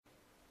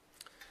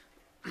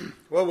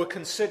Well, we're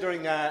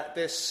considering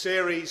this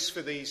series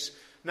for these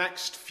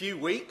next few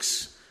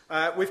weeks.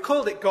 We've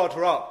called it God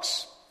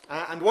Rocks.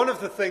 And one of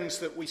the things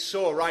that we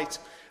saw right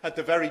at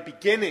the very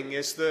beginning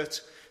is that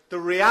the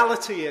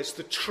reality is,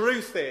 the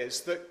truth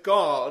is that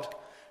God,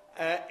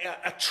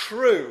 a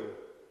true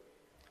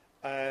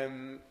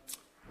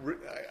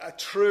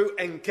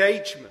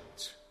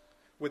engagement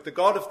with the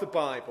God of the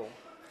Bible,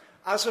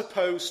 as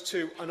opposed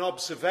to an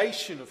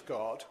observation of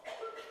God,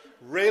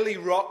 really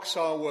rocks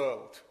our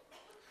world.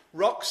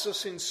 Rocks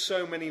us in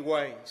so many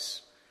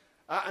ways.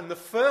 And the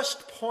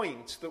first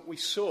point that we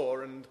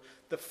saw, and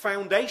the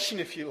foundation,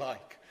 if you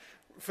like,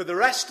 for the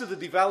rest of the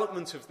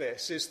development of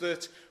this, is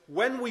that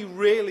when we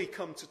really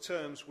come to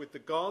terms with the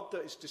God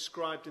that is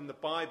described in the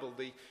Bible,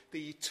 the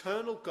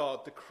eternal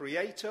God, the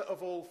creator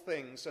of all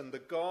things, and the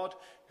God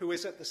who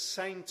is at the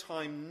same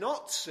time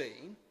not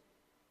seen,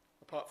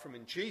 apart from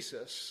in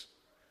Jesus,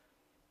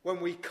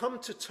 when we come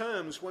to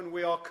terms, when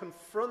we are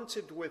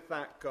confronted with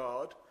that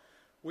God,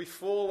 we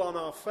fall on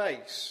our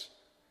face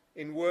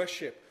in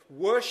worship.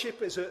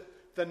 Worship is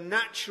the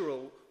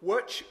natural,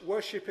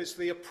 worship is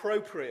the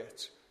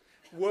appropriate,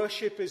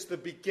 worship is the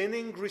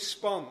beginning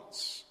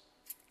response.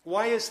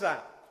 Why is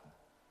that?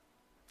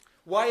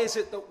 Why is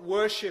it that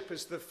worship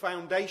is the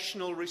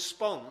foundational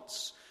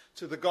response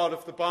to the God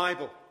of the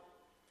Bible?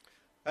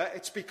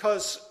 It's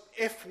because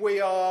if we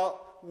are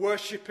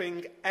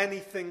worshipping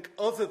anything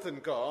other than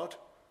God,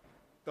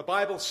 the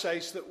Bible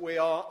says that we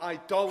are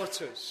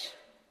idolaters.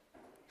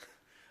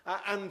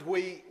 And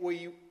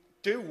we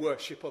do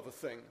worship other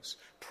things.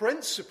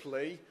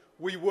 Principally,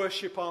 we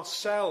worship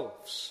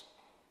ourselves.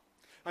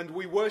 And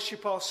we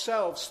worship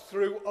ourselves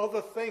through other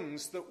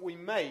things that we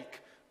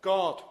make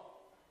God.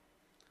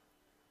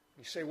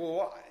 You say,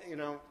 well,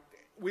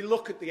 we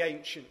look at the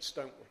ancients,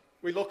 don't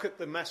we? We look at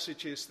the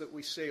messages that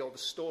we see, or the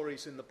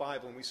stories in the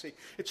Bible, and we see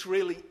it's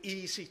really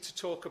easy to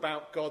talk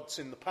about gods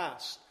in the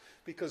past,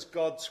 because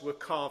gods were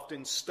carved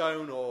in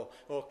stone or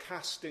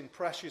cast in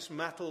precious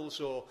metals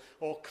or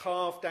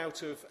carved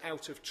out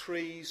of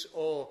trees,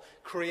 or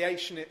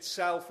creation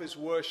itself is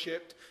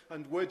worshipped,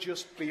 and we're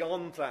just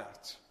beyond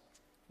that.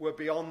 We're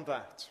beyond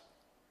that.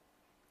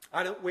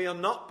 We are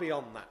not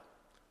beyond that.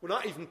 We're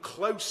not even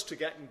close to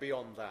getting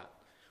beyond that.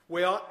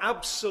 We are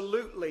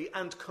absolutely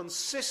and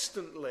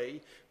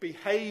consistently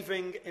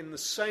behaving in the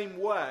same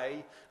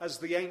way as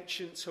the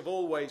ancients have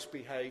always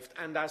behaved,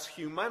 and as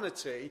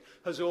humanity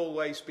has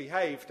always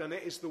behaved. And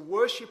it is the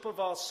worship of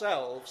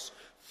ourselves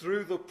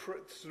through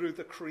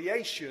the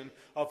creation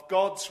of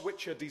gods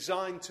which are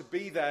designed to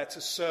be there to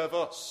serve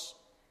us.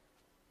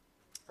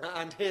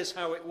 And here's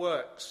how it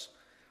works.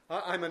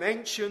 I'm an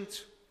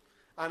ancient,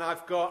 and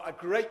I've got a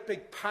great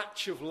big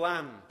patch of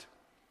land.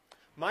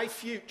 My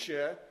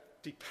future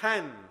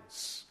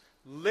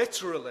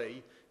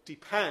literally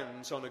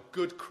depends on a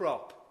good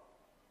crop.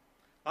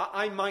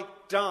 I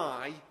might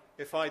die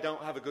if I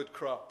don't have a good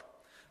crop.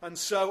 And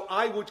so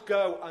I would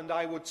go and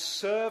I would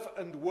serve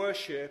and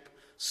worship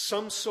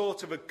some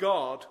sort of a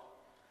God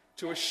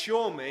to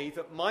assure me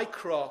that my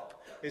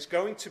crop is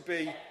going to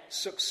be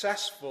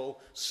successful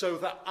so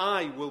that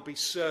I will be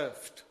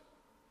served.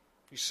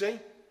 You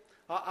see?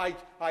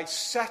 I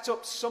set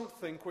up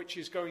something which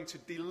is going to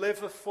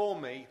deliver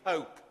for me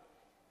hope.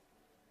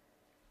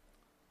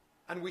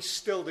 And we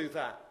still do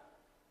that.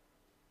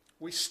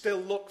 We still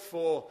look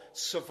for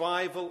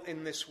survival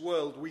in this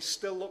world. We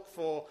still look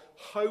for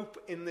hope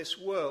in this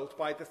world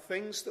by the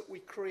things that we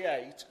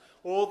create,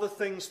 or the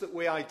things that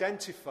we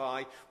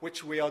identify,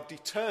 which we are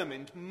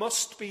determined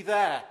must be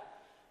there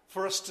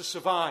for us to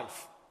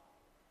survive.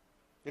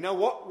 You know,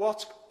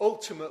 what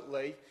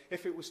ultimately,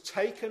 if it was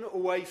taken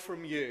away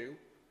from you,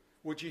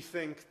 would you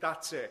think,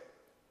 that's it?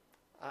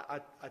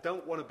 I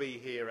don't want to be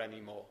here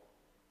anymore.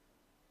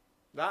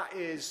 That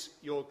is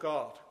your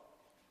God.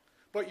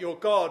 But your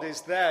God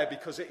is there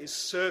because it is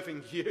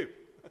serving you.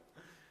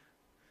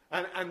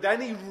 And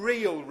any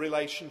real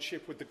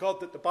relationship with the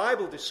God that the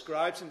Bible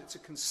describes, and it's a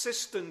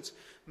consistent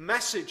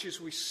message as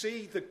we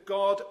see the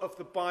God of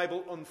the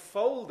Bible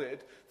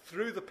unfolded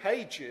through the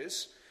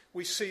pages,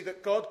 we see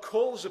that God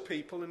calls a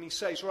people and he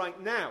says,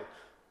 right now,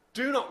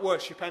 do not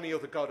worship any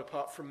other God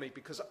apart from me,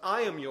 because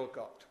I am your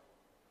God.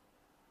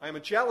 I am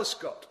a jealous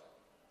God.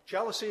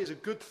 Jealousy is a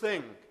good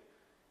thing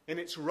in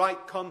its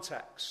right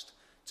context.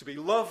 To be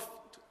loved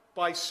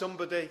by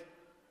somebody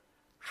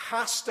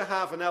has to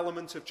have an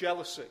element of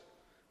jealousy.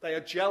 They are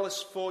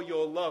jealous for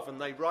your love,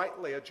 and they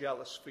rightly are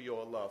jealous for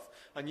your love.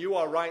 And you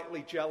are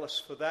rightly jealous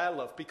for their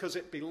love, because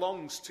it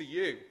belongs to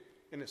you,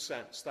 in a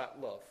sense, that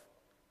love.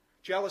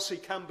 Jealousy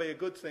can be a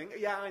good thing.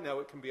 Yeah, I know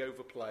it can be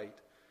overplayed.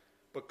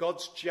 But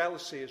God's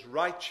jealousy is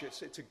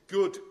righteous. It's a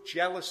good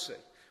jealousy,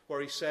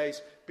 where he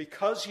says,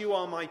 because you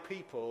are my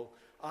people,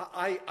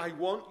 I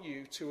want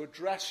you to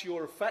address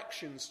your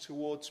affections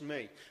towards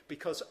me,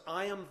 because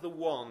I am the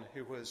one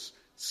who has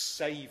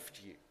saved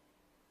you.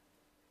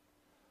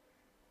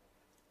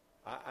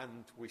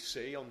 And we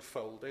see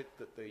unfolded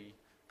that the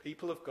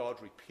people of God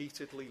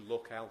repeatedly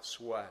look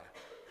elsewhere.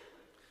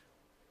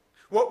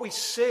 What we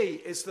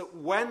see is that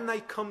when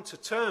they come to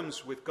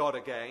terms with God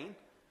again,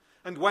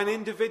 And when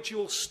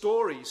individual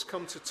stories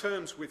come to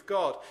terms with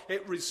God,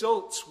 it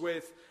results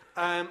with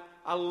a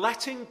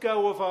letting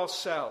go of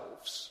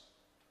ourselves,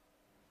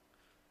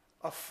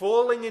 a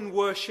falling in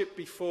worship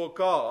before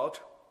God,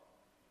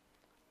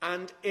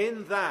 and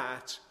in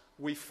that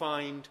we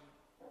find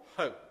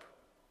hope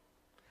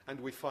and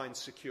we find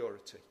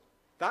security.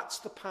 That's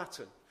the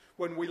pattern.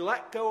 When we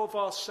let go of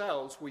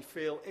ourselves, we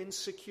feel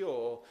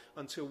insecure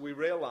until we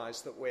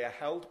realize that we are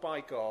held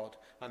by God,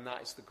 and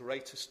that is the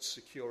greatest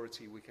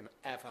security we can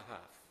ever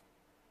have.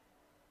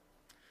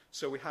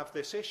 So we have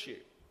this issue,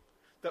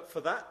 that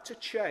for that to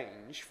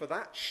change, for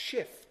that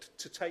shift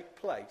to take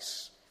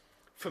place,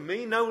 for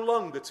me no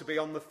longer to be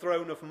on the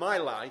throne of my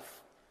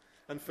life,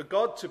 and for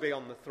God to be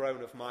on the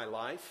throne of my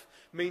life,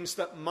 means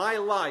that my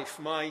life,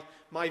 my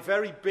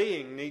very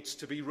being needs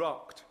to be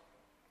rocked.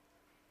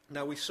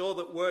 Now, we saw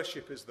that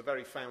worship is the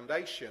very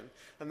foundation,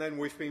 and then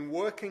we've been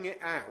working it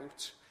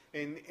out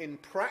in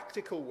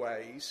practical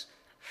ways.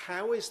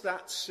 How is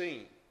that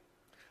seen?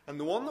 And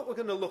the one that we're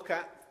going to look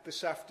at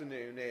this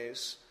afternoon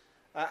is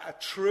a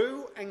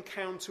true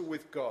encounter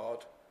with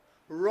God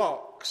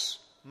rocks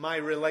my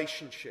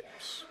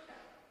relationships.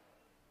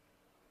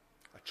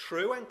 A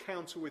true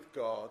encounter with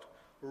God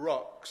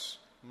rocks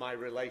my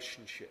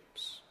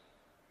relationships.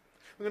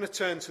 We're going to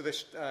turn to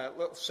this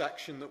little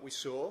section that we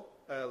saw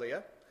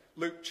earlier.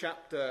 Luke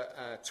chapter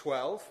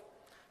 12,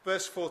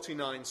 verse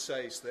 49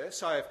 says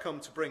this: I have come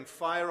to bring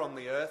fire on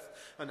the earth,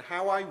 and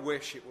how I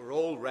wish it were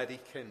already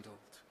kindled.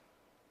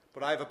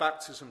 But I have a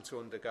baptism to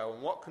undergo,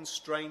 and what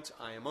constraint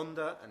I am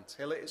under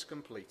until it is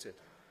completed.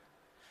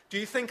 Do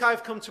you think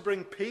I've come to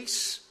bring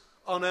peace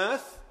on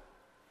earth?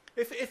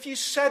 If you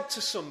said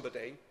to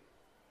somebody,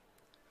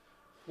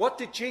 what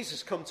did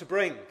Jesus come to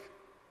bring?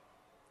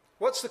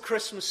 What's the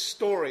Christmas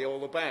story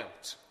all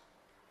about?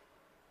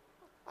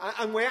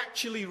 And we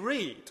actually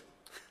read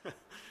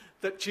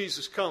that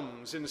Jesus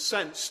comes, in a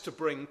sense, to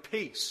bring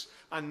peace.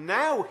 And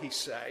now he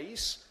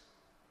says,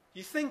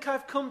 you think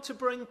I've come to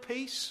bring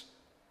peace?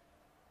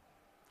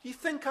 You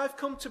think I've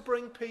come to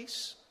bring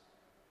peace?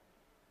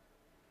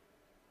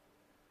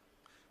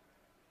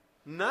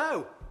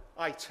 No,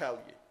 I tell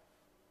you.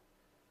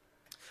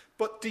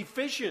 But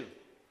division.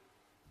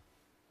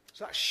 Does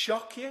that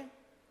shock you?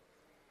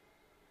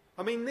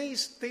 I mean,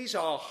 these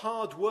are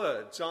hard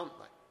words, aren't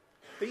they?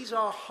 These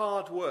are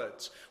hard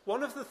words.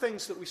 One of the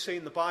things that we see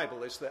in the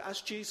Bible is that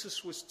as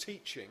Jesus was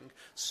teaching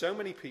so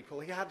many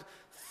people, he had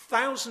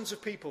thousands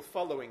of people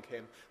following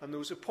him, and there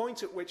was a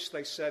point at which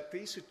they said,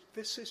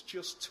 this is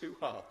just too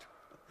hard,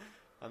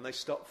 and they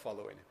stopped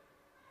following him.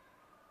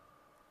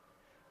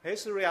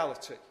 Here's the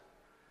reality.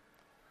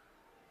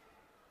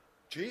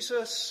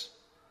 Jesus'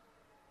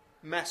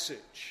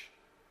 message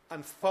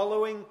and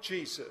following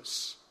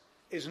Jesus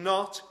is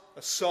not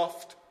a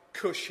soft,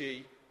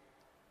 cushy,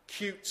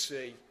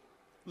 cutesy,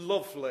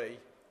 lovely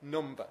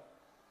number.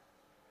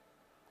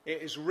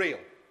 It is real.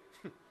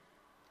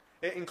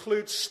 It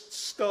includes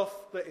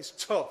stuff that is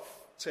tough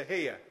to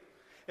hear.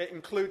 It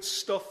includes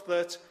stuff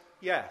that,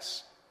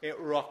 yes, it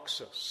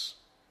rocks us.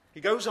 He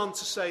goes on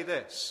to say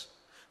this: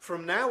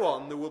 from now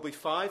on there will be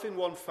 5 in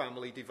one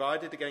family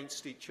divided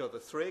against each other,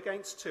 3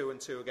 against 2 and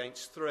 2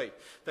 against 3.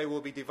 They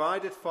will be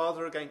divided,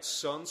 father against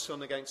son,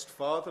 son against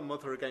father,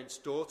 mother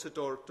against daughter,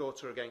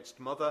 daughter against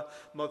mother,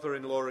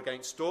 mother-in-law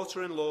against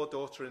daughter-in-law,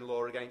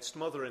 daughter-in-law against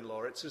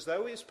mother-in-law. It's as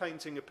though he's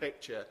painting a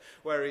picture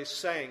where he's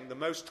saying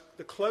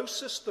the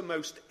closest, the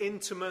most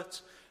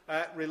intimate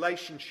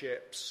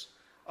relationships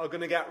are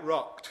going to get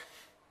rocked.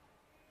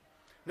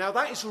 Now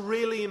that is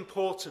really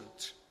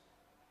important,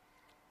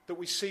 that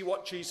we see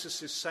what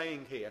Jesus is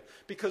saying here.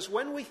 Because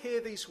when we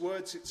hear these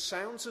words, it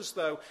sounds as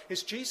though,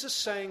 is Jesus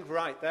saying,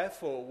 right,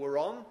 therefore, we're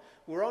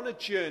on a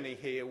journey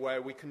here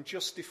where we can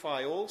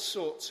justify all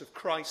sorts of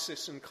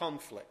crisis and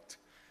conflict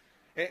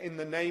in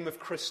the name of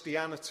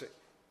Christianity?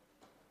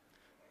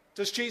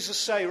 Does Jesus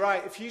say,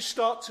 right, if you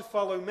start to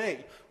follow me,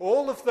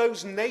 all of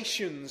those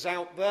nations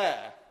out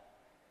there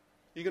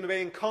you're going to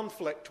be in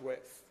conflict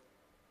with?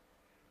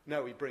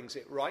 No, he brings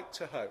it right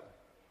to home.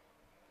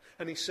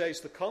 And he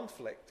says the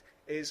conflict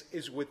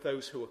is with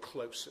those who are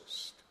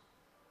closest,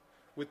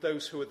 with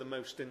those who are the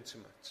most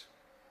intimate.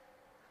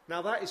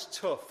 Now that is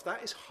tough.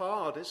 That is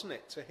hard, isn't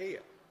it, to hear?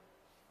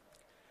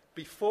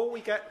 Before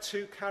we get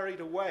too carried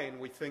away and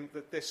we think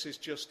that this is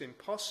just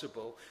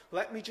impossible,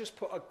 let me just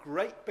put a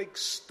great big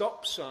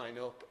stop sign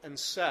up and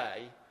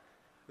say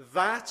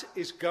that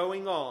is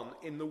going on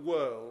in the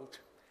world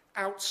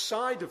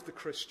outside of the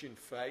Christian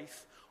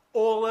faith,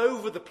 all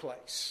over the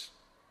place.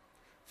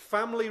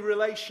 Family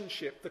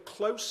relationship, the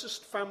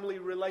closest family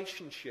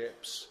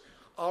relationships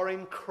are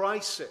in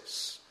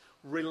crisis,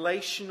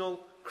 relational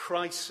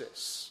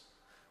crisis.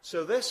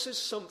 So this is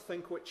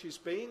something which is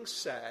being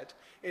said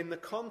in the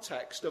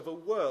context of a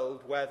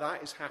world where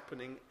that is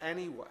happening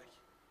anyway.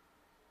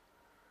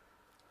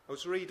 I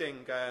was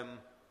reading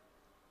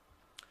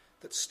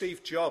that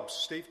Steve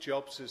Jobs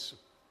is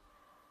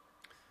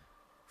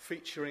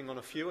featuring on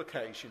a few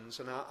occasions,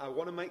 and I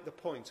want to make the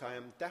point, I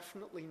am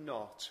definitely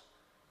not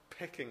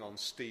picking on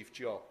Steve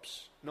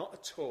Jobs, not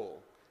at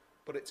all,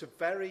 but it's a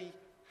very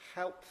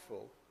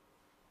helpful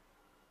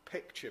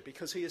picture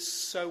because he is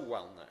so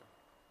well known.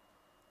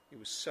 He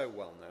was so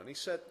well known. He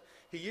said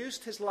he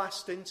used his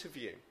last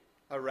interview,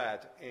 I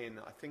read in,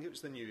 I think it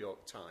was the New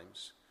York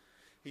Times.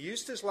 He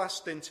used his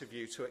last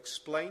interview to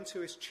explain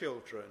to his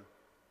children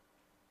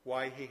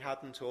why he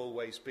hadn't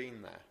always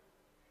been there.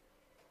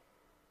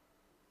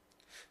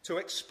 To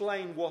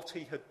explain what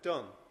he had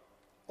done.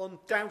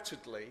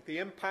 Undoubtedly, the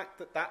impact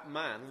that that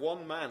man,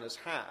 one man, has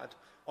had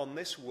on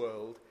this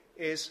world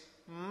is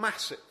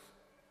massive.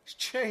 He's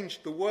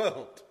changed the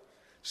world.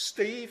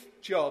 Steve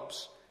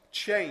Jobs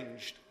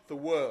changed the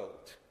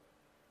world.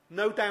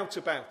 No doubt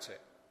about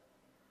it.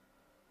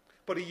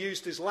 But he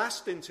used his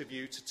last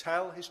interview to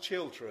tell his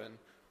children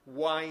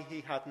why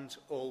he hadn't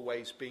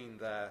always been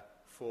there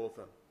for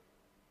them.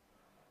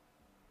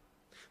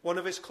 One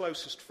of his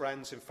closest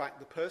friends, in fact,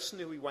 the person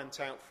who he went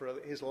out for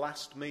his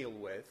last meal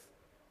with,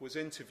 was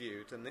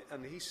interviewed,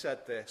 and he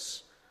said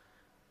this,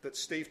 that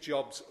Steve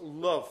Jobs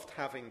loved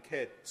having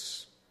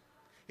kids.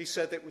 He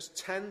said it was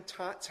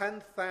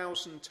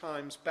 10,000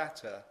 times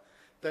better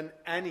than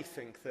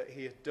anything that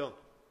he had done,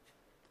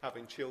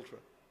 having children.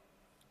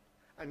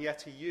 And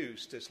yet he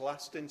used his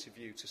last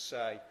interview to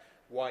say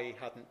why he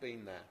hadn't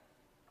been there.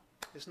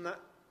 Isn't that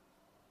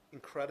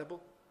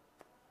incredible?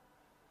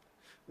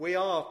 We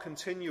are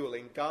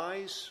continually,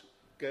 guys,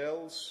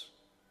 girls,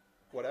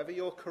 whatever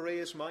your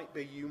careers might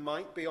be, you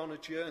might be on a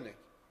journey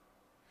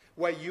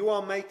where you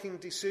are making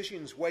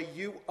decisions, where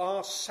you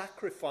are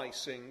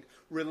sacrificing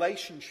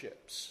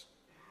relationships.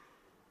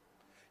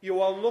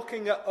 You are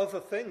looking at other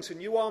things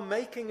and you are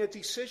making a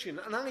decision.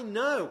 And I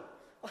know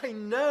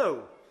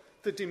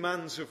the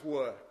demands of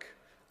work.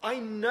 I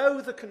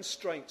know the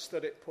constraints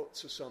that it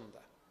puts us under.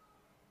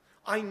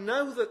 I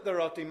know that there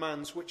are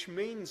demands, which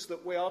means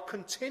that we are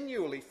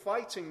continually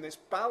fighting this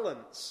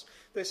balance,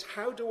 this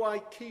how do I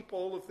keep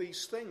all of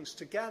these things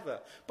together?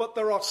 But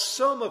there are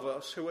some of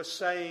us who are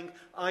saying,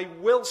 I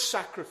will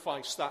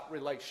sacrifice that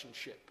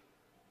relationship.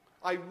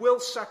 I will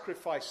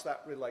sacrifice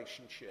that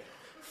relationship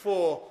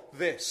for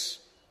this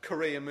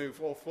career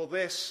move or for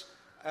this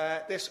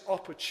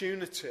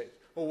opportunity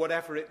or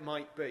whatever it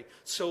might be.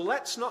 So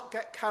let's not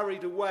get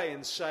carried away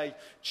and say,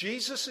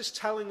 Jesus is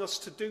telling us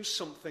to do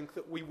something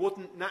that we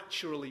wouldn't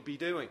naturally be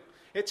doing.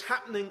 It's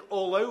happening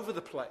all over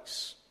the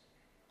place.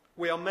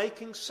 We are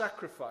making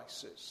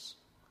sacrifices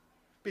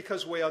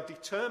because we are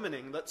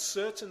determining that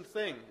certain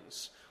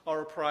things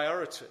are a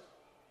priority.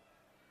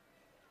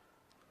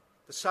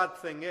 The sad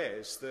thing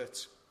is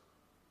that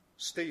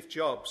Steve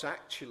Jobs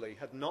actually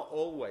had not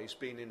always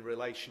been in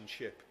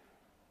relationship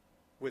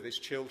with his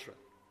children.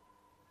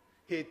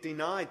 He had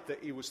denied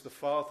that he was the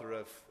father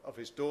of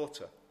his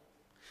daughter.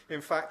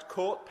 In fact,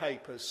 court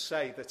papers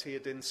say that he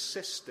had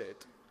insisted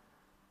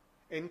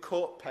in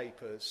court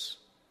papers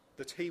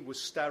that he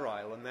was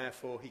sterile and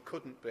therefore he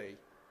couldn't be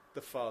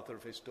the father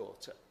of his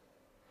daughter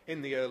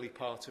in the early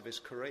part of his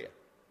career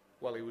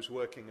while he was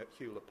working at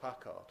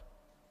Hewlett-Packard.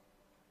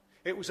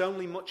 It was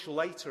only much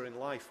later in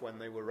life when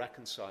they were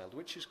reconciled,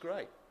 which is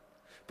great.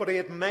 But he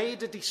had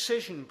made a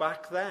decision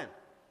back then.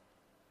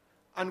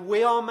 And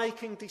we are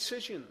making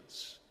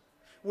decisions.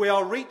 We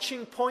are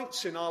reaching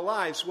points in our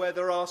lives where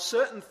there are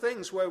certain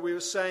things where we are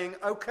saying,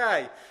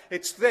 okay,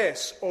 it's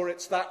this or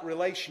it's that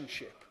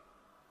relationship.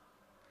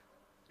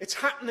 It's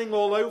happening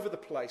all over the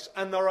place.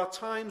 And there are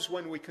times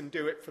when we can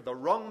do it for the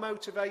wrong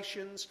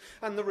motivations.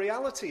 And the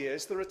reality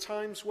is there are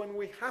times when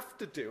we have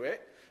to do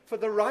it for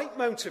the right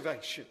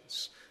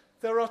motivations.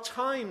 There are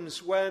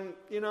times when,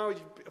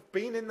 you've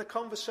been in the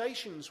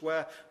conversations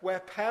where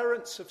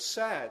parents have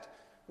said,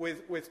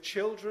 with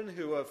children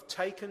who have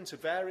taken to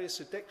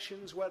various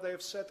addictions, where they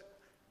have said,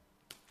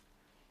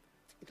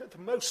 the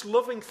most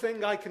loving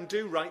thing I can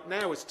do right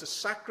now is to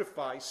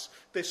sacrifice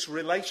this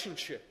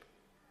relationship.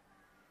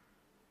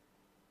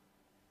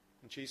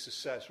 And Jesus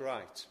says,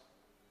 right,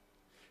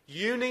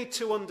 you need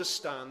to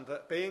understand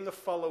that being a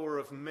follower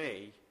of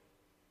me,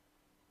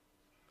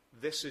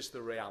 this is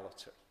the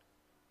reality.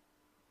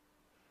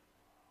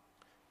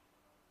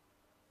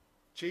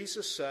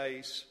 Jesus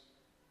says,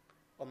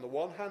 on the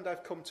one hand,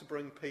 I've come to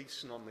bring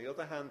peace, and on the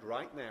other hand,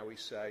 right now, he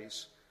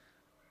says,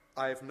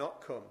 I have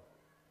not come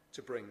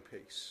to bring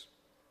peace.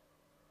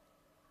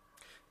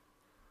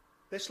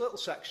 This little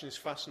section is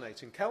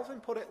fascinating. Calvin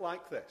put it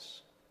like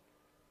this.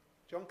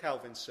 John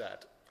Calvin said,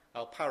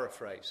 I'll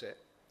paraphrase it.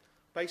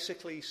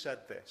 Basically, he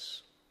said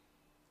this.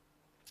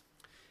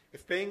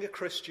 If being a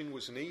Christian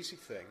was an easy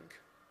thing,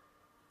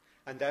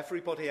 and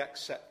everybody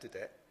accepted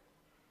it,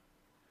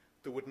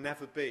 there would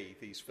never be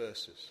these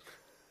verses.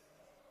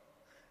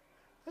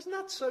 Isn't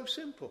that so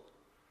simple?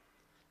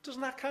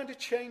 Doesn't that kind of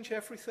change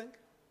everything?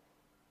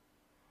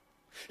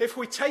 If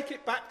we take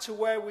it back to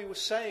where we were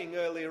saying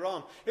earlier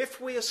on,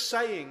 if we are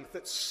saying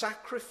that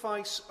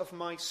sacrifice of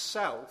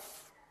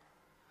myself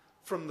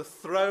from the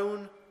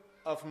throne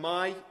of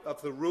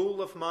the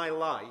rule of my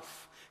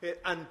life,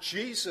 and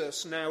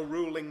Jesus now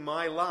ruling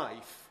my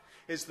life,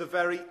 is the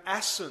very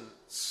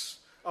essence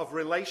of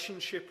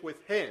relationship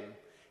with him,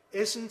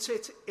 isn't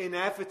it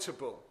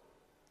inevitable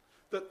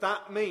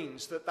that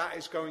means that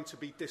is going to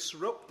be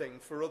disrupting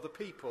for other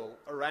people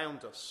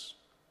around us.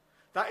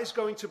 That is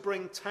going to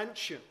bring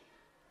tension.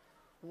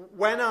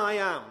 When I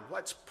am,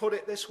 let's put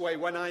it this way,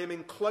 when I am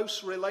in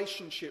close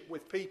relationship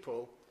with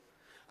people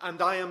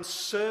and I am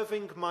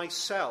serving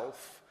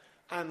myself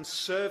and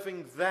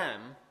serving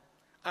them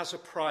as a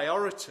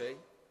priority,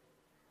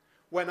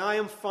 when I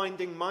am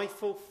finding my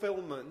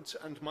fulfillment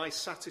and my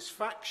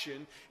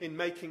satisfaction in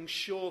making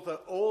sure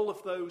that all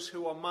of those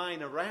who are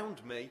mine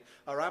around me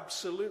are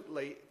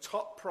absolutely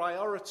top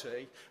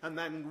priority, and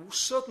then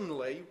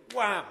suddenly,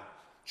 wham,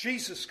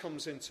 Jesus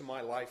comes into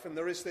my life, and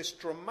there is this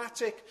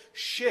dramatic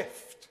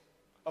shift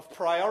of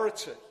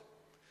priority,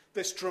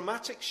 this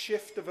dramatic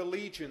shift of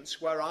allegiance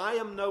where I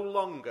am no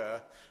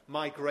longer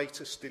my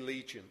greatest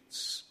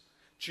allegiance.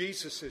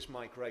 Jesus is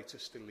my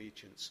greatest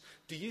allegiance.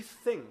 Do you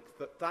think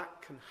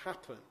that can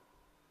happen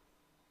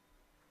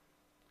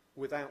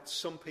without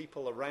some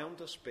people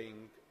around us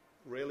being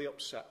really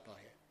upset by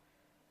it?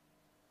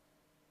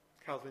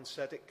 Calvin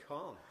said it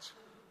can't.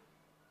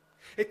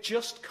 It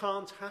just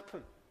can't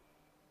happen.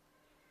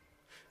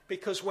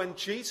 Because when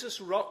Jesus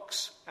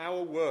rocks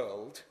our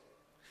world,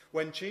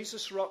 when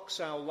Jesus rocks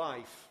our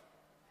life,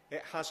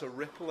 it has a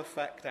ripple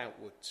effect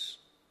outwards,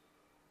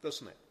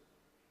 doesn't it?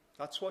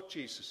 That's what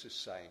Jesus is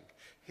saying.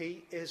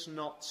 He is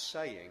not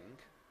saying,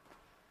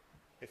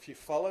 if you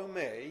follow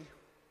me,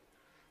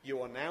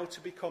 you are now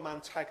to become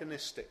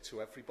antagonistic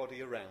to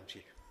everybody around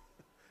you.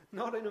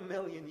 Not in a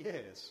million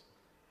years.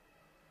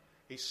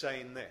 He's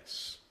saying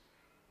this.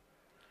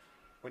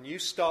 When you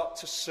start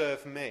to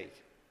serve me,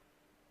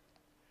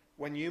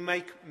 when you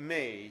make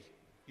me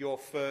your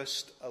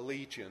first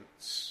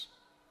allegiance,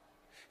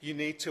 you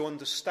need to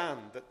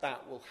understand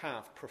that will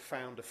have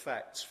profound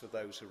effects for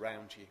those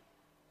around you.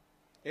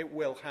 It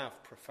will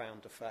have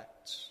profound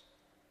effects.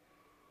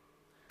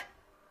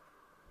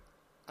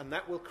 And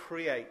that will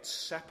create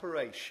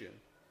separation,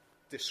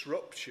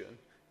 disruption,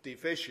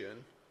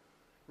 division,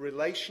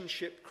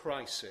 relationship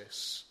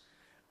crisis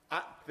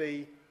at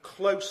the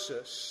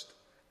closest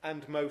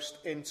and most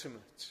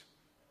intimate.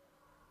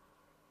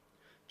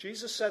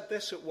 Jesus said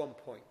this at one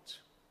point,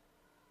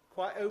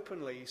 quite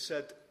openly. He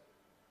said,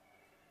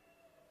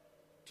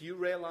 do you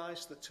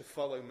realize that to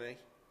follow me,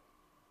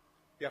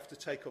 you have to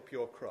take up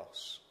your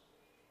cross?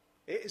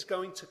 It is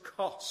going to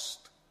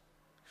cost.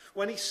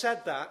 When he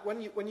said that,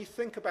 when you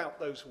think about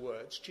those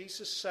words,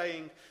 Jesus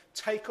saying,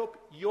 take up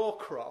your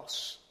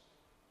cross,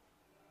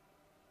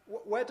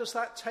 where does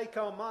that take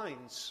our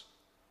minds?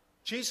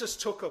 Jesus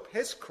took up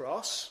his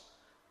cross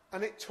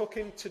and it took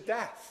him to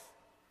death,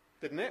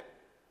 didn't it?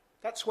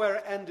 That's where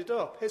it ended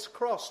up. His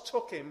cross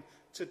took him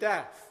to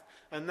death.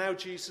 And now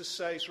Jesus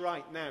says,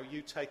 right, now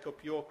you take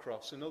up your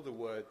cross. In other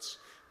words,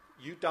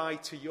 you die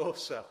to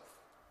yourself.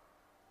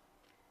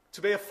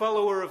 To be a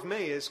follower of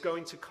me is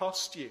going to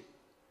cost you.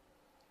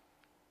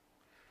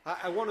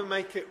 I want to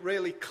make it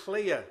really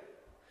clear.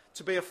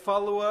 To be a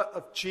follower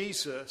of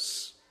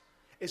Jesus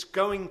is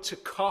going to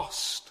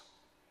cost.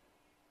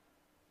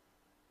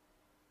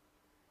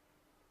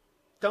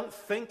 Don't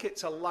think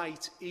it's a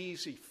light,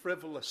 easy,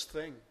 frivolous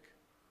thing.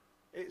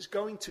 It's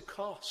going to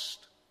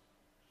cost.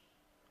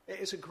 It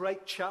is a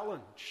great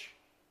challenge.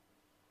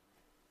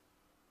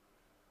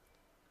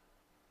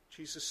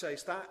 Jesus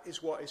says that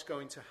is what is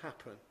going to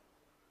happen.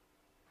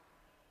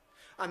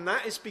 And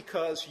that is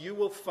because you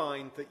will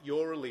find that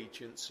your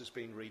allegiance has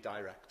been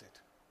redirected.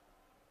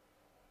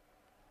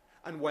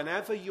 And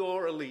whenever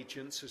your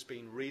allegiance has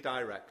been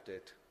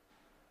redirected,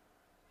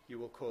 you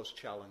will cause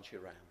challenge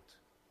around.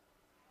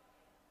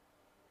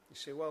 You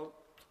say, well,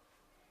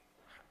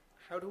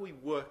 how do we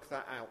work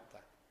that out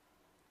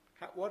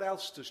then? What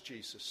else does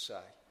Jesus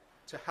say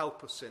to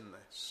help us in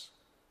this?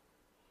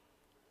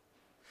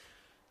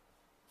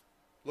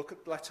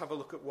 Let's have a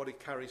look at what he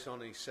carries on.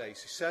 He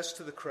says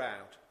to the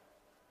crowd,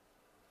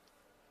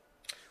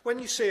 when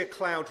you see a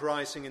cloud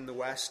rising in the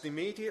west,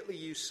 immediately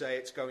you say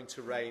it's going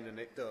to rain, and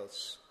it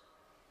does.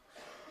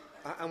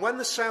 And when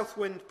the south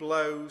wind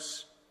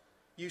blows,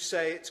 you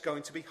say it's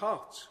going to be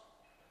hot,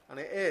 and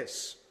it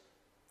is.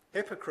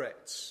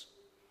 Hypocrites,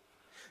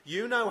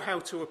 you know how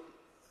to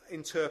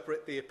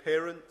interpret the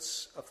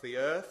appearance of the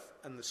earth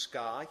and the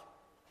sky.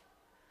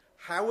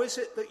 How is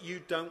it that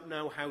you don't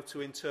know how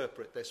to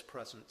interpret this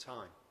present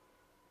time?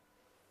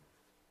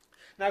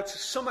 Now, to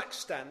some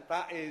extent,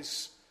 that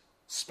is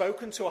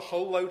spoken to a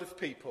whole load of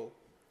people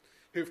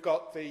who've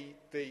got the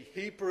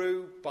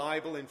Hebrew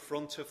Bible in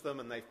front of them,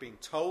 and they've been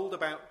told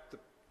about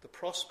the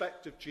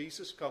prospect of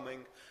Jesus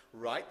coming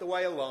right the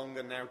way along,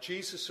 and now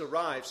Jesus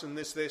arrives, and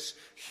there's this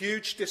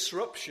huge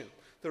disruption.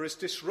 There is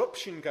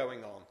disruption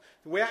going on.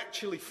 We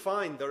actually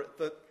find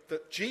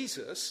that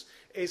Jesus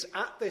is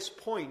at this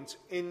point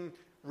in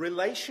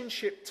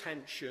relationship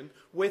tension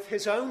with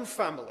his own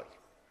family,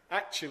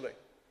 actually.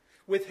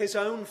 With his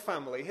own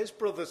family, his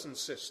brothers and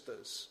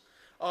sisters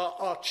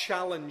are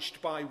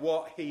challenged by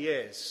what he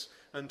is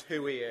and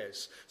who he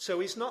is.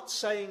 So he's not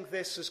saying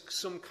this as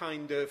some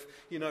kind of,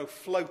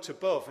 float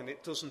above and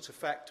it doesn't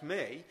affect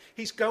me.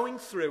 He's going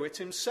through it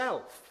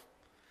himself.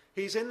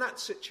 He's in that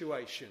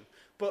situation.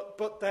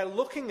 But they're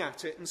looking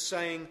at it and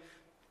saying,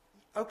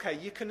 okay,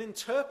 you can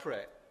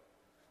interpret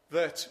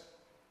that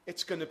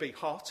it's going to be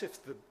hot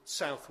if the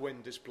south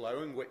wind is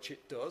blowing, which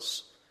it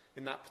does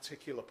in that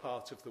particular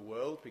part of the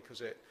world,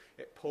 because it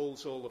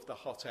pulls all of the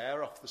hot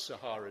air off the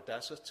Sahara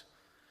Desert.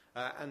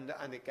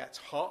 And it gets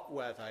hot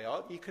where they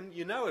are.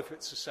 You know if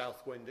it's a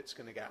south wind, it's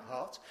going to get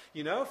hot.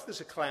 You know if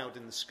there's a cloud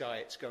in the sky,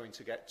 it's going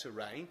to get to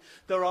rain.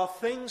 There are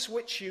things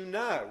which you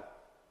know.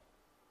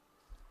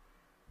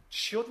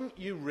 Shouldn't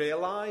you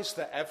realize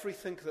that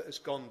everything that has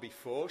gone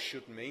before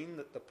should mean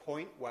that the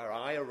point where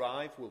I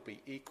arrive will be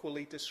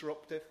equally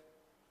disruptive?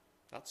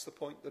 That's the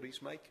point that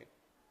he's making.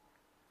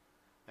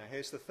 Now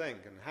here's the thing,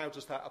 and how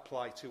does that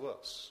apply to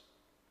us?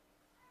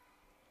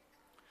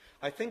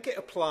 I think it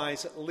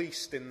applies at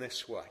least in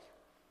this way.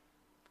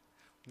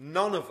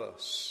 None of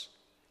us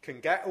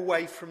can get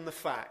away from the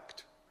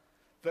fact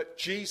that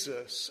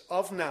Jesus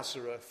of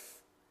Nazareth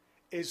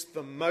is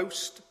the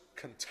most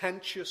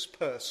contentious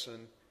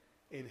person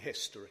in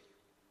history.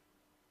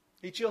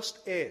 He just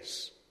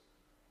is.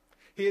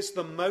 He is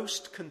the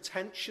most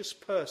contentious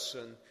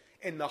person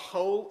in the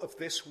whole of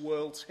this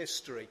world's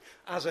history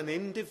as an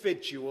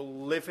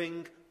individual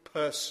living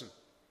person.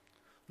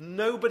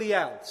 Nobody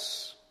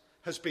else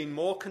has been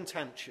more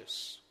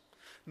contentious.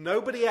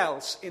 Nobody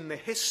else in the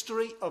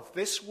history of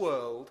this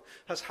world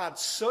has had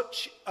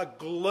such a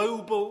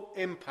global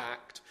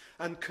impact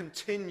and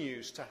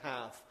continues to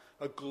have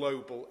a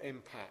global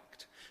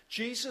impact.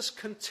 Jesus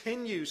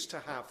continues to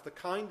have the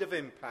kind of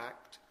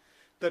impact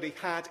that he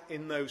had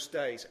in those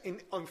days, in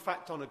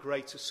fact on a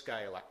greater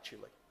scale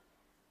actually.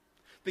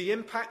 The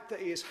impact that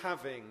he is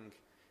having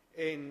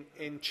in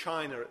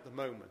China at the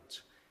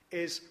moment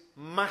is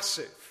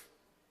massive.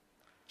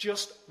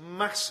 Just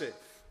massive.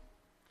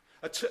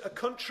 A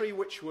country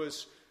which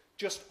was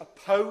just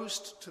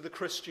opposed to the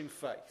Christian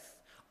faith,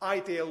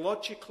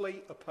 ideologically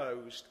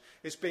opposed,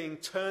 is being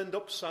turned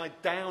upside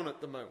down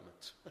at the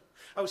moment.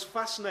 I was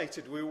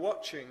fascinated. We were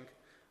watching...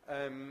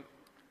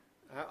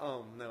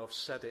 oh, no, I've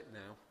said it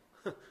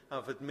now.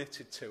 I've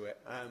admitted to it.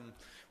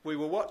 We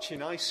were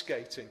watching ice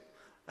skating.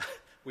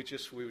 we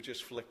were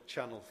just flick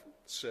channel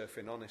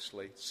surfing,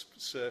 honestly.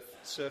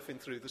 Surfing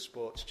through the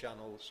sports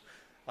channels.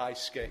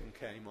 Ice skating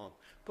came on.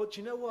 But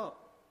do you know what?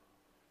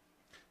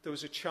 There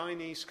was a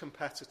Chinese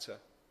competitor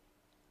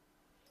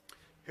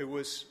who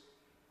was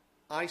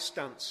ice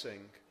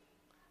dancing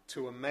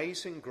to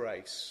Amazing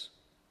Grace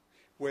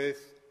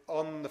with,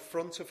 on the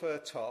front of her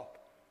top,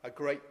 a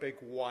great big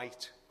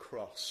white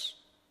cross.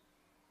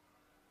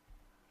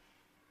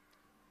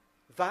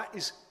 That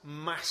is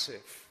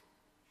massive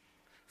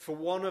for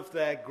one of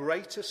their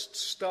greatest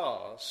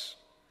stars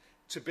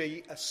to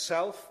be a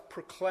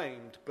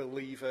self-proclaimed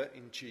believer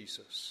in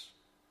Jesus.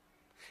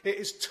 It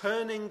is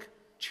turning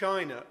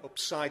China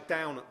upside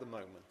down at the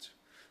moment.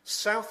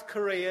 South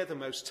Korea, the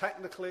most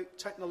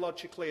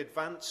technologically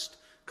advanced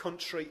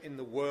country in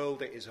the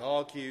world, it is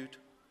argued,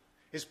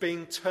 is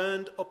being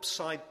turned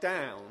upside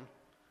down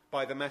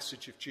by the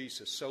message of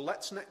Jesus. So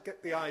let's not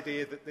get the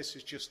idea that this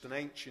is just an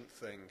ancient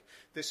thing.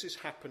 This is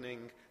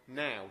happening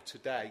now,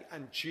 today,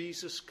 and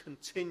Jesus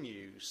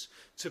continues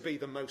to be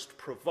the most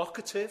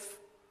provocative,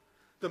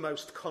 the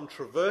most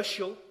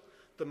controversial,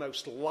 the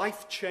most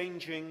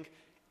life-changing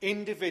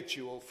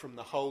individual from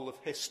the whole of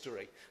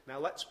history. Now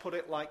let's put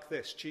it like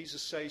this.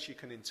 Jesus says you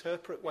can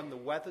interpret when the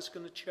weather's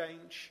going to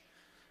change.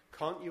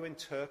 Can't you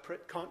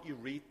interpret? Can't you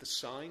read the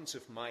signs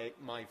of my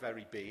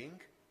very being?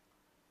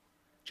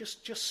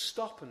 Just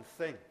stop and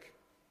think.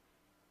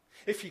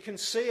 If you can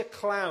see a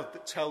cloud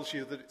that tells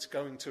you that it's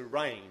going to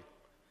rain,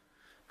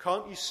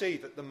 can't you see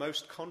that the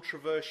most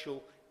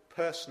controversial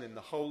person in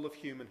the whole of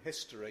human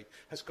history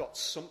has got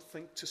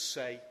something to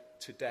say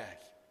today?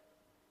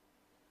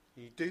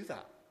 You do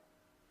that.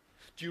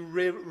 Do you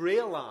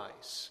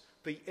realize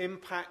the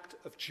impact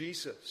of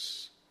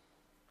Jesus?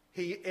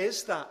 He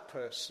is that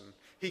person.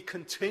 He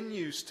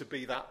continues to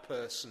be that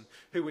person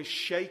who is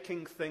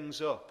shaking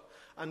things up.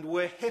 And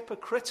we're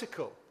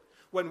hypocritical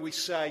when we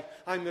say,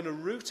 I'm going to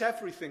root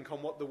everything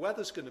on what the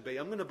weather's going to be.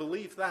 I'm going to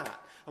believe that.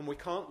 And we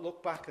can't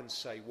look back and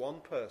say, one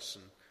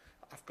person,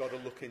 I've got to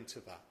look into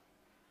that.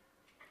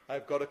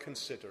 I've got to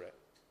consider it.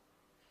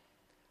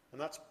 And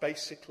that's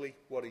basically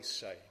what he's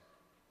saying.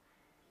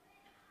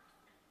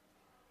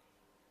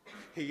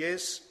 He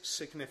is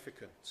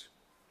significant.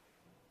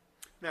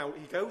 Now,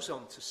 he goes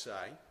on to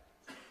say,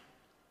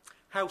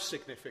 how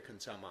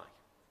significant am I?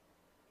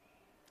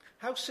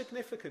 How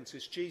significant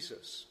is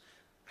Jesus?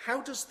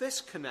 How does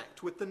this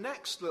connect with the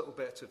next little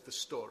bit of the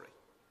story?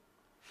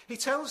 He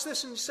tells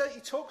this and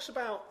he talks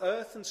about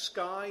earth and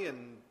sky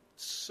and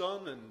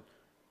sun and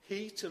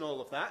heat and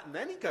all of that, and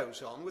then he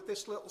goes on with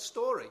this little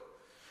story.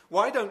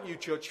 Why don't you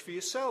judge for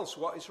yourselves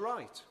what is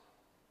right?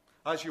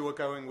 As you are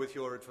going with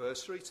your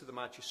adversary to the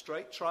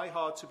magistrate, try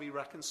hard to be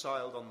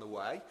reconciled on the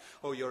way,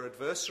 or your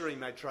adversary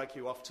may drag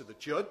you off to the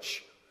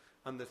judge,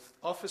 and the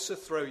officer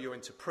throw you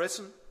into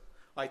prison.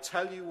 I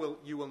tell you,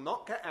 you will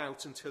not get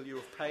out until you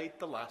have paid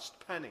the last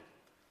penny.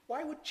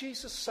 Why would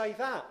Jesus say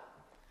that,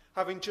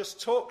 having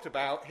just talked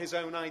about his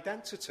own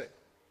identity?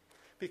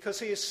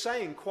 because he is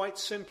saying quite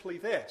simply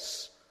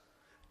this.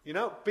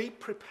 Be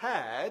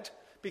prepared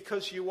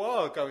because you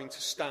are going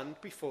to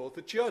stand before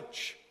the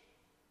judge.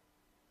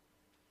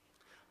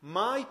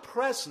 My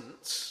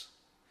presence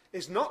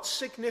is not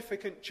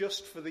significant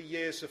just for the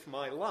years of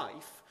my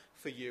life,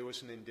 for you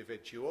as an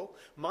individual.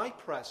 My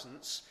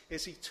presence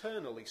is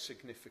eternally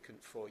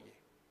significant for you.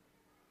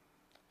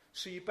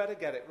 So you better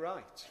get it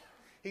right.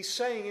 He's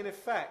saying, in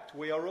effect,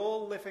 we are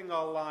all living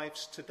our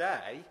lives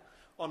today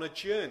on a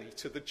journey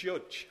to the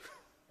judge.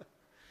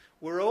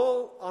 We're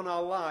all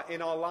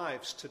in our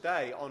lives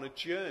today on a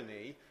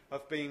journey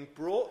of being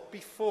brought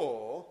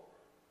before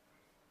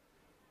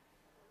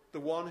the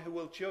one who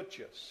will judge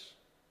us.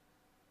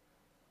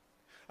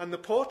 And the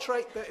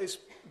portrait that is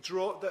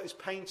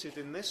painted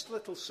in this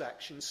little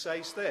section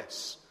says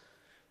this.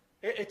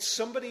 It's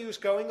somebody who's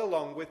going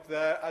along with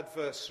their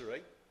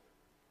adversary,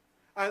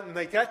 and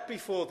they get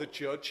before the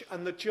judge,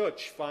 and the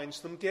judge finds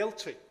them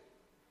guilty.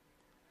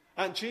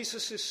 And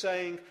Jesus is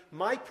saying,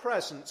 my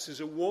presence is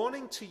a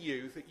warning to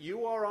you that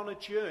you are on a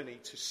journey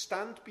to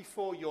stand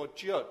before your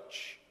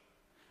judge,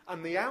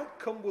 and the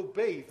outcome will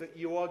be that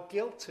you are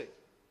guilty.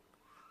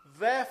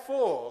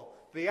 Therefore,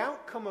 the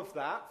outcome of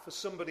that for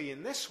somebody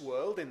in this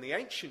world, in the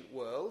ancient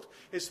world,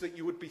 is that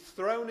you would be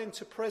thrown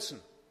into prison.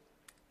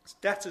 It's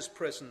debtor's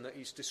prison that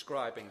he's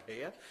describing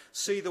here.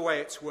 See the way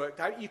it's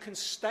worked out. You can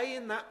stay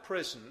in that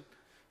prison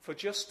for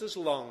just as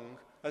long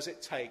as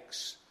it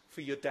takes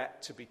for your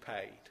debt to be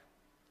paid.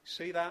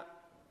 See that?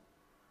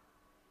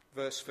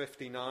 Verse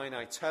 59,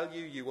 I tell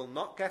you, you will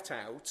not get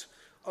out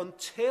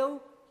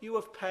until you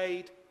have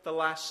paid the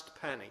last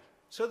penny.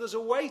 So there's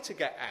a way to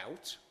get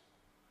out,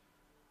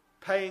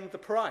 paying the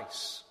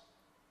price.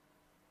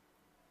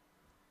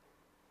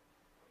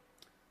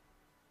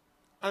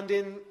 And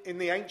in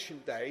the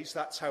ancient days,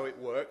 that's how it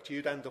worked.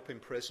 You'd end up in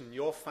prison.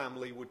 Your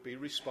family would be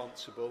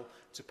responsible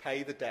to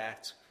pay the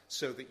debt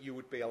so that you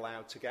would be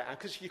allowed to get out.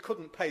 Because you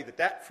couldn't pay the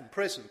debt from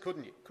prison,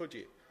 could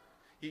you?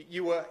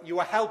 You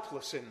were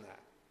helpless in that.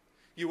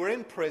 You were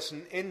in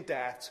prison, in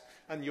debt,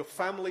 and your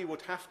family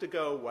would have to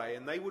go away,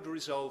 and they would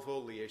resolve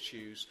all the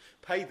issues,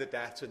 pay the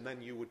debt, and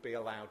then you would be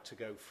allowed to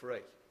go free.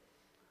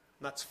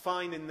 And that's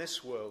fine in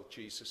this world,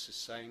 Jesus is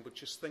saying, but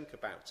just think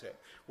about it.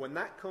 When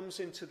that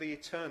comes into the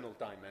eternal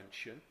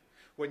dimension,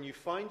 when you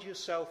find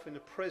yourself in a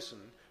prison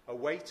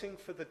awaiting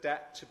for the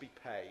debt to be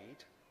paid,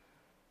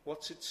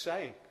 what's it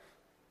saying?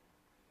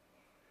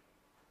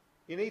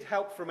 You need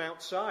help from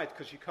outside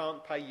because you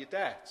can't pay your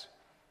debt.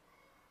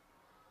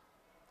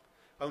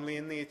 Only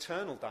in the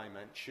eternal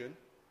dimension,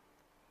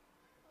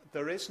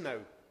 there is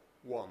no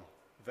one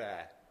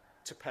there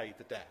to pay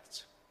the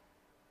debt.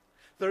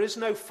 There is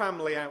no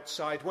family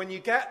outside. When you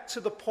get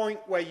to the point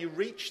where you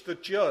reach the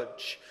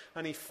judge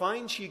and he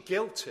finds you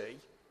guilty,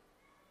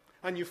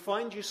 and you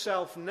find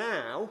yourself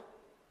now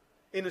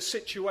in a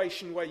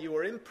situation where you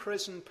are in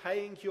prison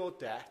paying your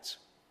debt,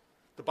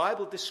 the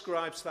Bible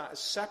describes that as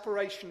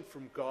separation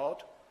from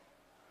God,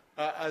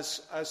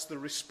 as the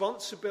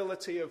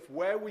responsibility of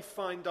where we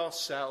find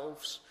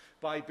ourselves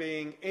by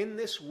being in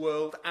this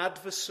world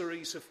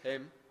adversaries of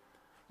him,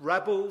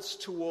 rebels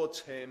towards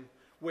him.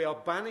 We are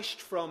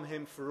banished from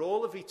him for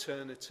all of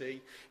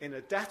eternity in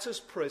a debtor's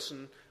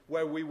prison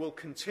where we will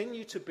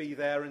continue to be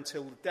there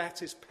until the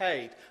debt is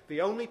paid.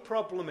 The only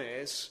problem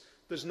is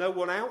there's no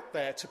one out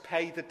there to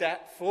pay the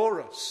debt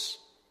for us.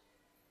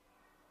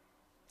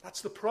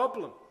 That's the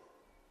problem.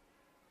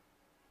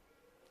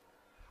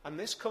 And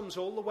this comes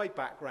all the way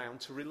back round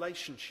to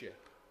relationship.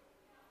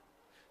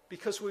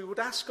 Because we would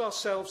ask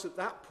ourselves at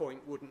that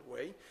point, wouldn't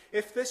we,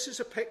 if this is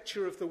a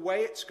picture of the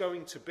way it's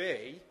going to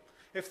be,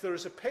 if there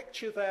is a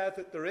picture there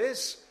that there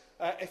is,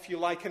 if you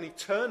like, an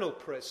eternal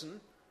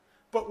prison,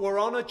 but we're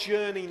on a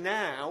journey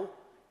now,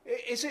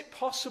 is it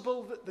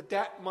possible that the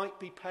debt might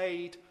be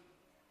paid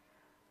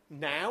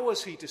now,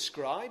 as he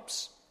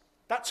describes?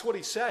 That's what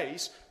he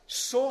says.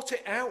 Sort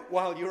it out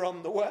while you're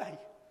on the way.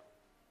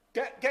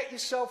 Get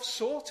yourself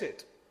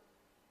sorted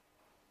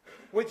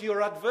with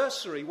your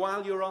adversary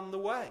while you're on the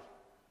way.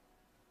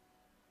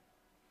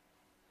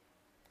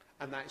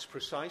 And that is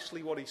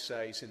precisely what he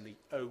says in the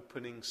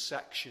opening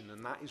section,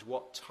 and that is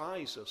what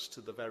ties us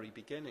to the very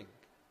beginning.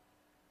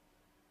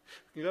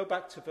 You go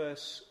back to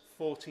verse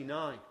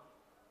 49.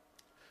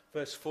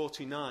 Verse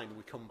 49,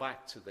 we come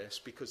back to this,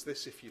 because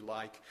this, if you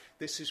like,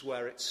 this is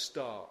where it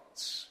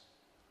starts.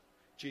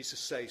 Jesus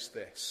says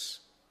this,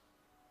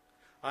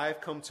 I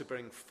have come to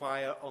bring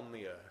fire on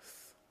the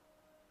earth.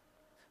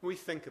 We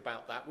think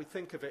about that. We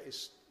think of it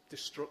as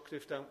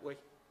destructive, don't we?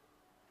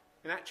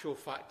 In actual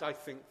fact, I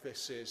think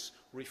this is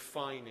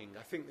refining.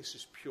 I think this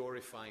is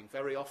purifying.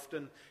 Very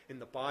often in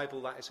the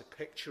Bible, that is a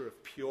picture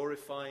of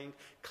purifying,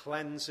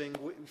 cleansing.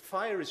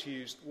 Fire was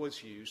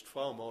used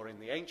far more in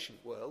the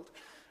ancient world.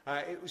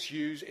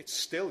 It's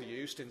still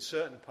used in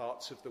certain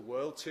parts of the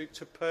world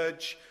to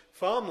purge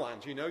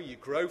farmland. You know, you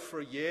grow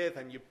for a year,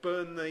 then you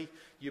burn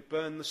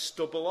the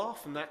stubble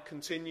off, and that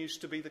continues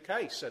to be the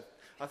case.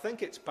 I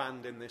think it's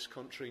banned in this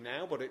country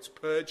now, but it's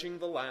purging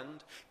the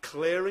land,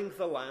 clearing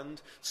the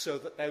land so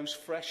that those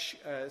fresh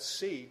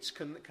seeds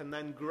can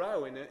then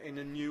grow in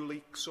a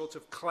newly sort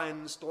of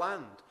cleansed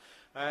land.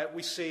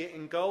 We see it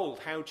in gold.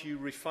 How do you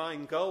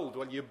refine gold?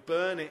 Well, you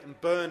burn it and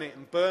burn it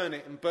and burn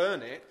it and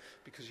burn it,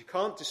 because you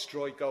can't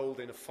destroy gold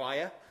in a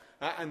fire.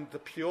 And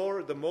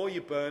the more you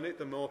burn it,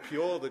 the more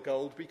pure the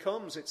gold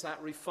becomes. It's that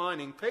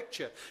refining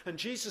picture. And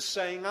Jesus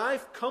saying,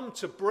 I've come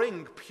to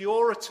bring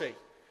purity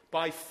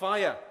by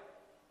fire.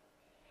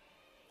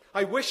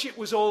 I wish it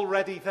was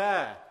already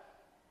there.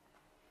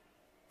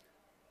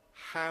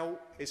 How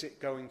is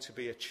it going to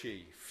be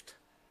achieved?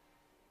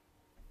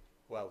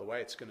 Well, the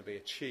way it's going to be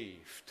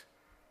achieved,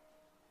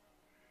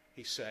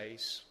 he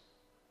says,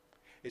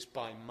 is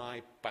by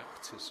my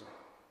baptism.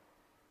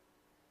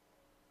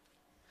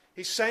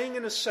 He's saying,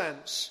 in a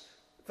sense,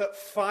 that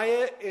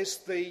fire is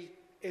the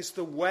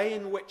way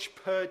in which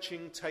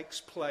purging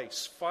takes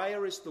place.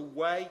 Fire is the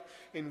way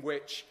in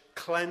which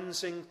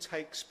cleansing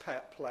takes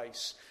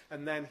place.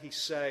 And then he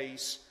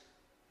says,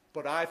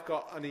 but I've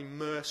got an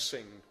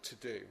immersing to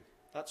do.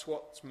 That's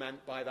what's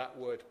meant by that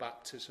word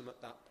baptism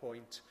at that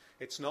point.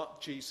 It's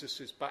not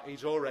Jesus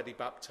he's already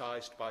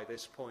baptized by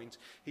this point.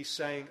 He's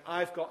saying,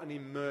 I've got an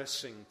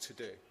immersing to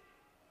do.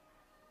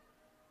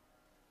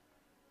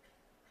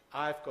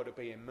 I've got to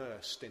be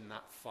immersed in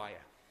that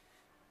fire.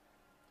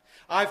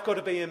 I've got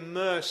to be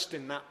immersed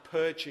in that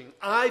purging.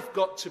 I've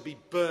got to be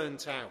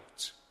burnt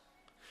out.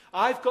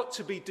 I've got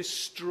to be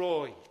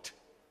destroyed.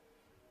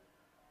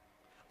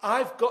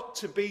 I've got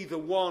to be the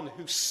one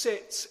who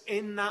sits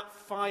in that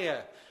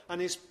fire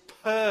and is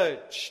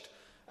purged.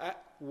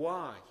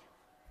 Why?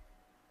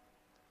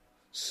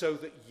 So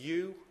that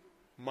you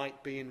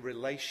might be in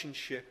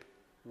relationship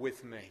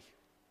with me.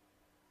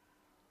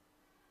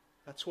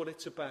 That's what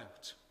it's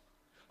about.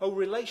 Oh,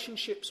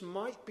 relationships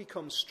might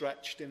become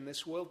stretched in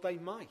this world. They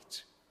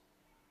might.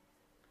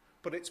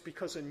 But it's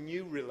because a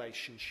new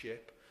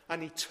relationship,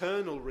 an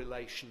eternal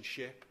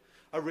relationship,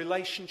 a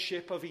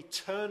relationship of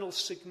eternal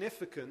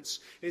significance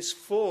is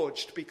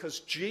forged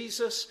because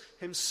Jesus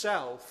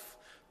himself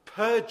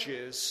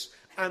purges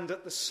and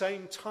at the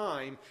same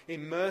time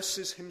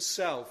immerses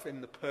himself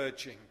in the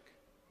purging.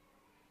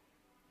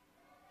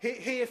 He,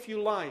 if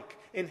you like,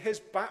 in his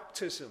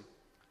baptism,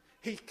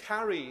 he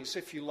carries,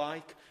 if you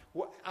like,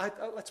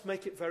 let's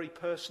make it very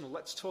personal.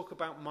 Let's talk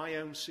about my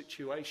own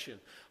situation.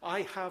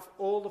 I have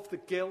all of the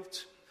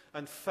guilt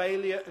and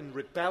failure and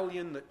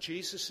rebellion that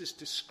Jesus is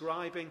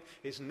describing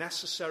is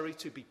necessary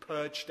to be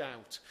purged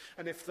out.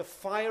 And if the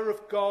fire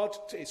of God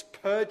is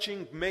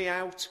purging me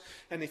out,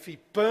 and if he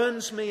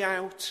burns me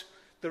out,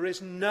 there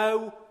is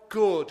no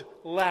good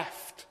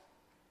left.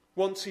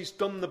 Once he's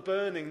done the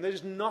burning,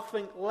 there's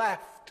nothing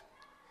left.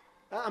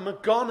 I'm a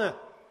goner.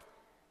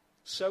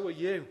 So are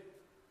you.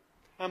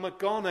 I'm a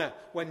goner.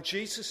 When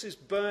Jesus'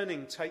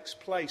 burning takes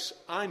place,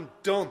 I'm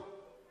done.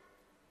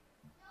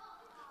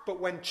 But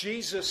when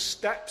Jesus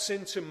steps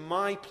into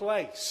my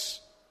place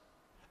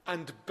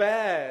and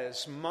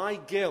bears my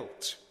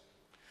guilt,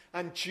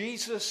 and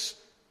Jesus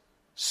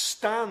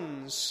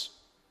stands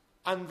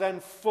and then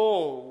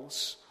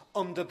falls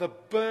under the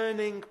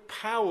burning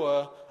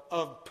power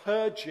of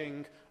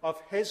purging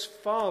of his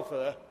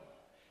Father,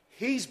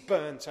 he's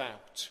burnt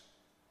out.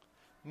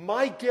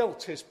 My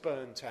guilt is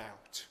burnt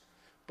out,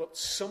 but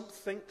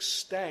something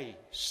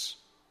stays.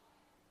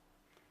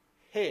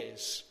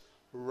 His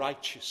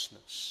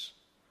righteousness.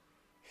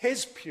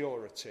 His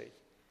purity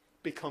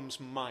becomes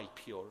my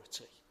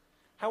purity.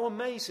 How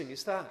amazing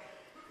is that?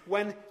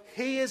 When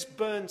he is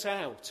burnt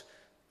out,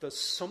 there's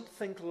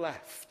something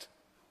left.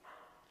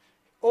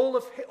 All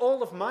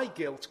of my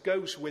guilt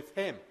goes with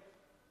him.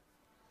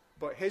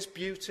 But his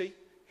beauty,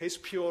 his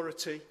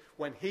purity,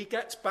 when he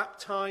gets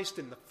baptized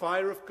in the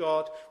fire of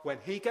God, when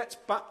he gets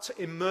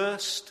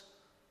immersed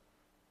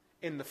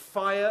in the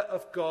fire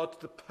of God,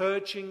 the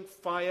purging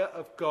fire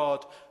of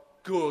God,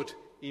 good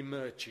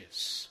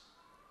emerges.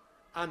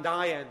 And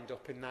I end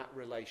up in that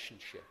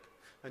relationship.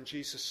 And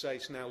Jesus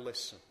says, now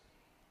listen,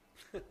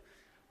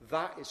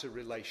 that is a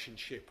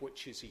relationship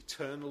which is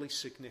eternally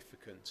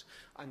significant.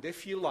 And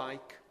if you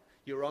like,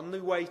 you're on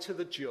the way to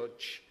the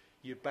judge,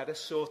 you better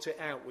sort it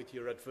out with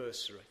your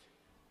adversary.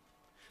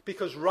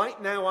 Because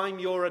right now I'm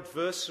your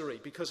adversary,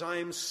 because I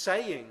am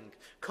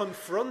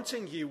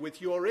confronting you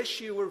with your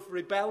issue of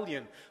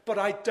rebellion. But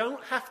I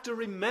don't have to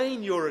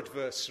remain your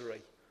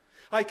adversary.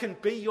 I can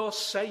be your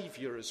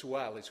saviour as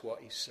well, is what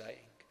he's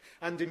saying.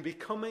 And in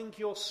becoming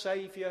your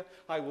saviour,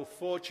 I will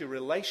forge a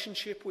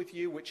relationship with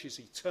you which is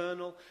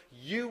eternal.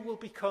 You will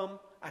become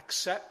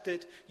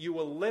accepted. You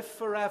will live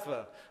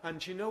forever.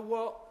 And you know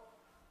what?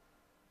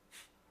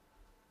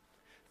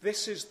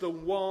 This is the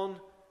one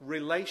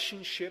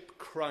relationship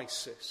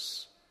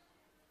crisis.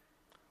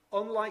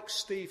 Unlike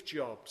Steve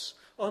Jobs,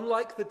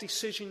 unlike the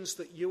decisions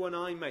that you and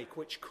I make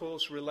which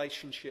cause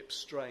relationship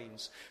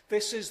strains,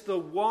 this is the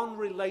one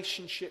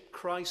relationship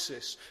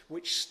crisis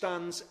which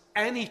stands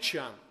any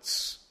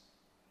chance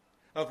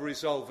of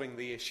resolving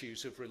the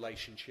issues of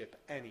relationship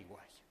anyway.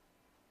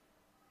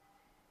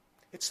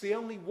 It's the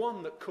only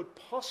one that could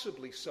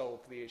possibly solve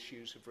the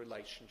issues of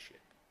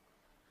relationship.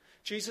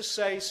 Jesus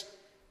says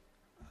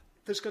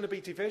there's going to be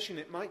division.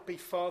 It might be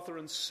father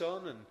and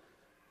son and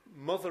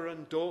mother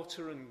and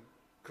daughter and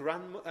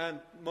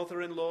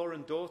mother-in-law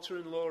and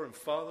daughter-in-law and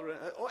father,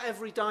 or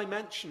every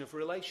dimension of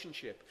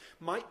relationship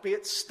might be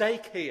at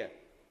stake here.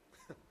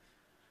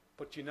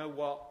 But you know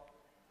what?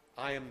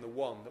 I am the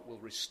one that will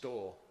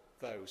restore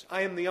those.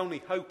 I am the only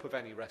hope of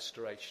any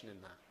restoration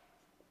in that.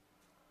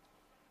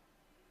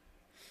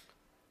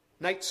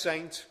 Nate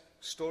Saint,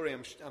 story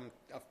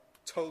I've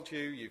told you,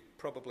 you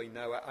probably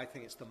know it. I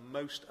think it's the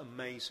most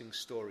amazing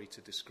story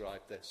to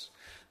describe this.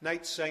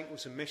 Nate Saint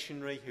was a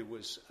missionary who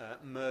was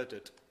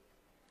murdered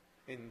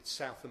in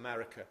South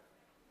America.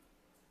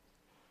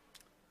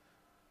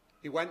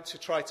 He went to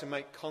try to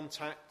make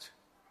contact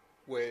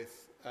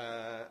with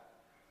a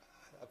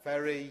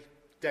very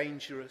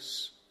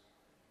dangerous,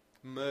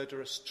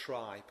 murderous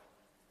tribe.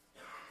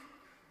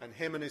 And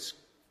him and his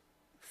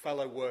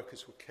fellow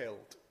workers were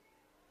killed.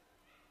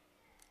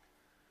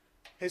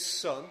 His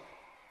son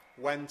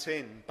went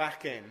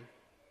back in,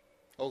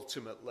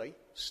 ultimately.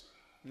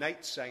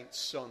 Nate Saint's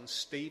son,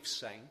 Steve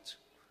Saint,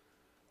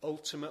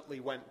 ultimately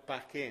went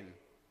back in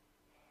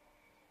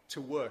to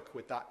work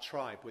with that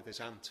tribe, with his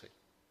auntie.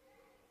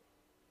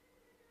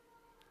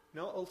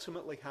 You know what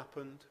ultimately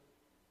happened?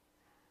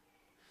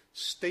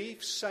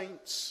 Steve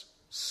Saint's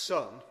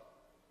son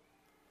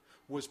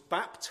was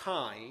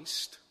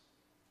baptized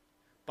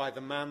by the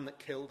man that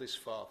killed his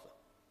father.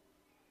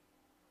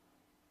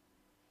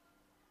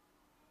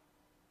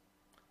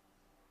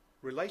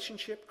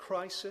 Relationship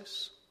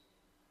crisis?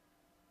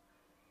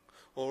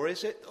 Or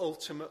is it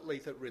ultimately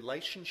that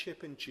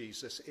relationship in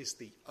Jesus is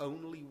the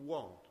only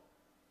one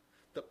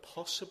that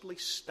possibly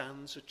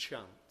stands a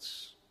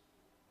chance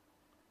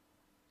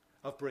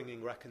of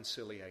bringing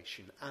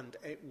reconciliation? And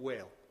it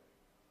will,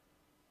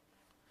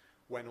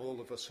 when all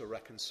of us are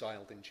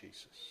reconciled in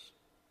Jesus.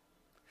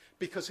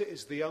 Because it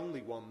is the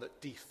only one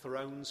that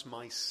dethrones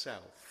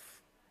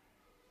myself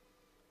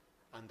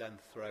and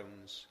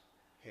enthrones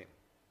him.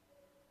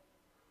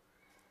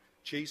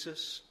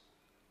 Jesus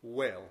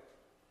will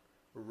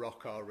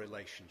rock our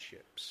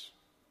relationships,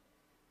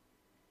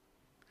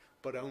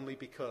 but only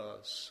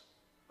because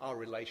our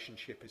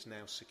relationship is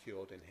now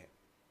secured in him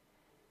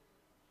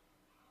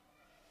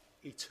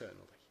eternally.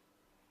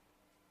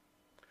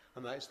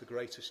 And that is the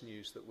greatest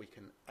news that we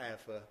can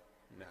ever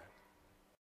know.